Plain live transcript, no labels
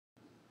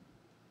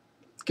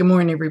Good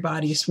morning,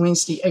 everybody. It's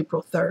Wednesday,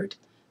 April 3rd.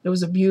 There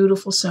was a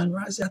beautiful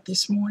sunrise out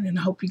this morning.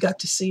 I hope you got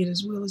to see it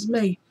as well as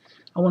me.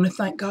 I want to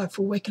thank God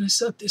for waking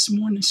us up this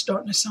morning,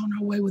 starting us on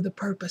our way with a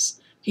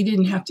purpose. He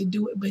didn't have to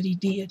do it, but he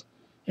did.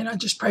 And I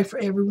just pray for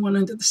everyone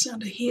under the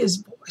sound of his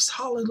voice.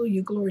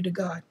 Hallelujah, glory to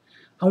God.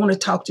 I want to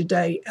talk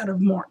today out of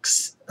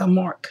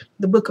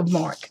the book of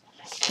Mark,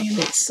 and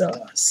it's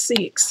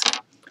 6,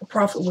 a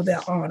prophet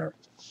without honor.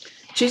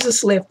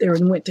 Jesus left there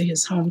and went to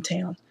his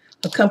hometown,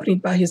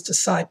 accompanied by his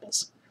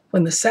disciples.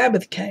 When the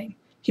Sabbath came,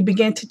 he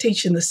began to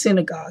teach in the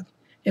synagogue,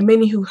 and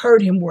many who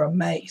heard him were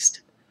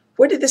amazed.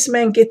 Where did this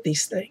man get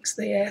these things?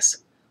 They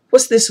asked.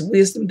 What's this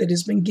wisdom that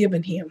has been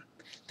given him,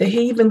 that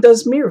he even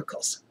does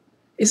miracles?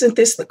 Isn't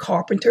this the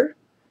carpenter?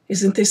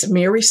 Isn't this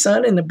Mary's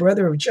son and the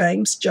brother of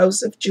James,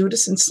 Joseph,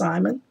 Judas, and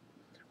Simon?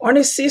 Aren't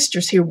his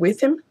sisters here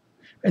with him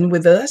and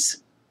with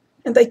us?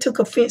 And they took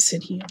offense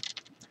at him.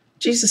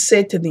 Jesus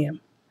said to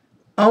them,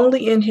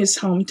 only in his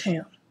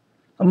hometown,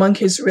 among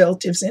his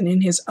relatives, and in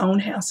his own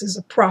house is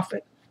a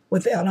prophet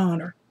without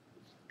honor.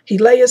 He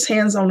laid his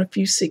hands on a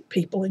few sick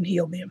people and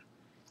healed them,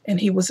 and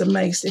he was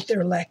amazed at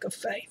their lack of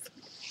faith.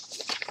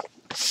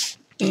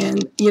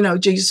 And,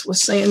 Jesus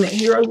was saying that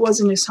here he was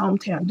in his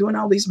hometown doing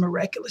all these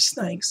miraculous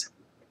things,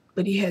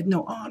 but he had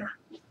no honor.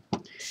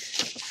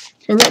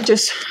 And that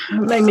just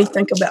made me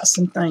think about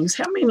some things.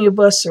 How many of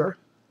us are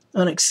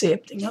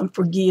unaccepting,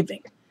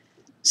 unforgiving,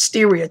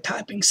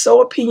 stereotyping,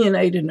 so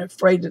opinionated and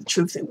afraid of the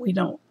truth that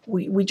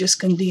we just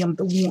condemn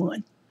the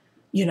one,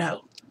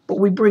 but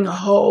we bring a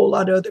whole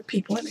lot of other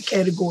people in the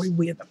category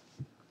with them.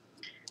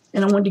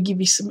 And I wanted to give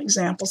you some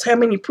examples. How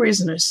many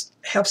prisoners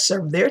have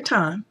served their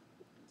time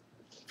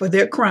for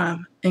their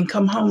crime and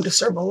come home to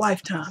serve a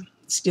lifetime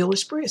still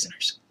as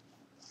prisoners?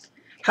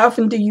 How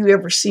often do you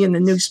ever see in the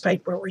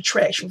newspaper a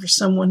retraction for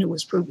someone who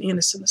was proved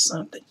innocent of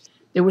something?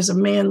 There was a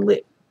man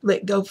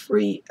let go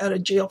free out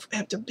of jail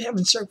after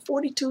having served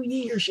 42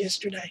 years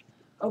yesterday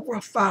over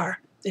a fire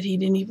that he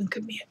didn't even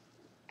commit.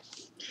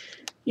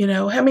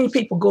 How many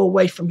people go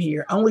away from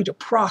here only to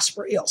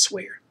prosper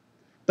elsewhere,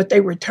 but they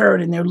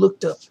return and they're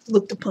looked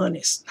upon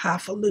as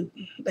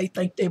highfalutin. They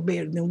think they're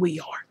better than we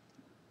are.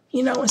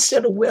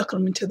 Instead of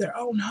welcoming to their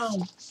own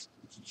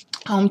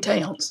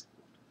hometowns.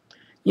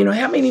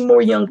 How many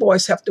more young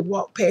boys have to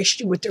walk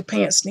past you with their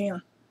pants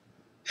down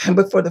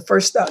before the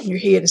first thought in your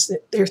head is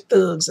that they're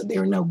thugs, that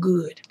they're no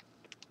good?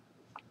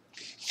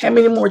 How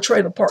many more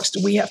trailer parks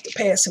do we have to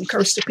pass and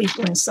curse the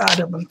people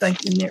inside of them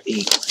thinking they're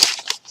evil?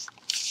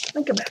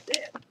 Think about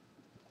that.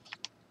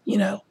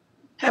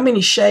 How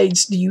many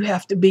shades do you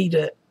have to be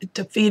to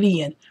fit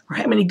in? Or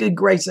how many good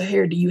grades of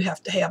hair do you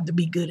have to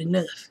be good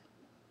enough?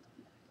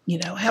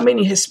 How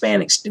many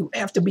Hispanics do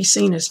have to be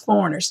seen as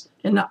foreigners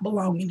and not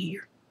belonging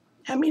here?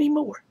 How many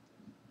more?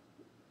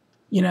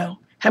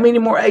 How many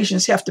more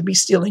Asians have to be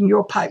stealing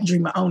your pipe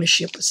dream of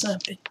ownership of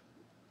something?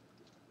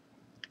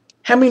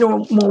 How many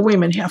more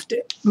women have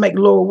to make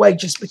lower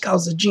wages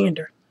because of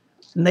gender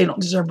and they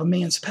don't deserve a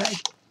man's pay?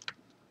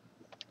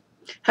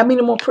 How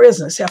many more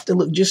presidents have to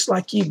look just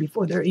like you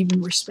before they're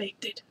even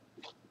respected?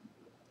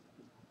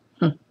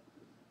 There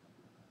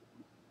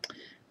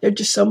are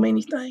just so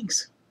many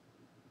things.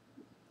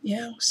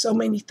 So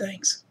many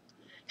things.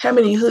 How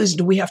many hoods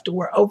do we have to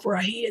wear over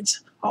our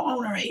heads or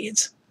on our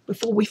heads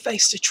before we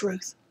face the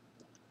truth?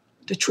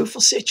 The truth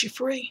will set you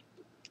free.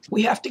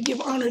 We have to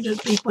give honor to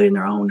the people in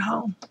their own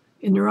home,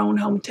 in their own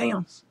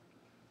hometown.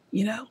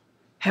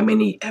 How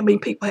many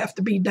people have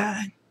to be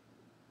dying?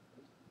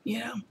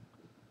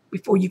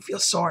 Before you feel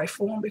sorry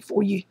for them,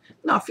 before you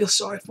not feel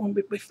sorry for them,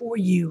 but before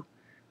you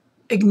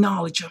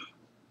acknowledge them,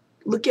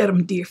 look at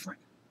them different,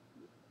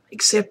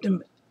 accept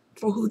them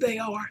for who they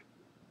are.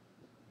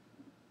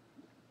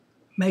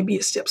 Maybe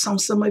it steps on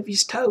some of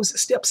his toes. It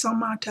steps on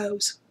my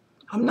toes.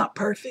 I'm not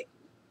perfect.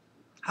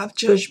 I've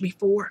judged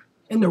before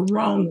in the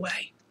wrong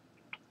way.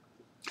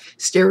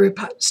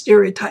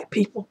 Stereotype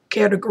people,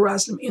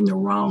 categorize them in the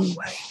wrong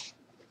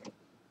way.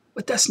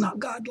 But that's not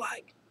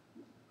God-like.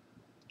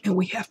 And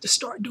we have to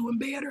start doing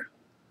better.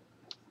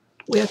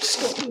 We have to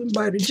start doing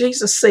better.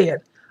 Jesus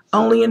said,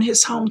 only in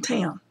his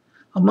hometown,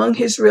 among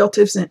his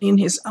relatives and in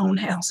his own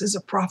house is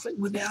a prophet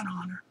without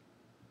honor.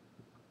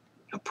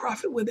 A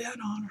prophet without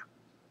honor.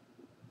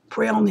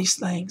 Pray on these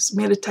things.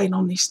 Meditate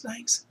on these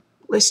things.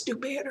 Let's do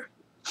better.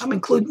 I'm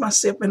including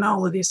myself in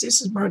all of this. This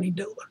is Bernie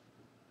Dula.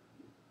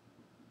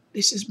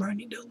 This is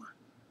Bernie Dula.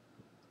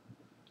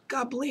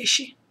 God bless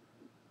you.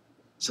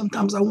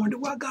 Sometimes I wonder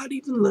why God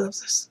even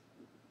loves us.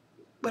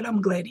 But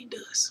I'm glad he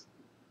does.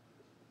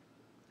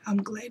 I'm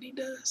glad he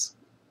does.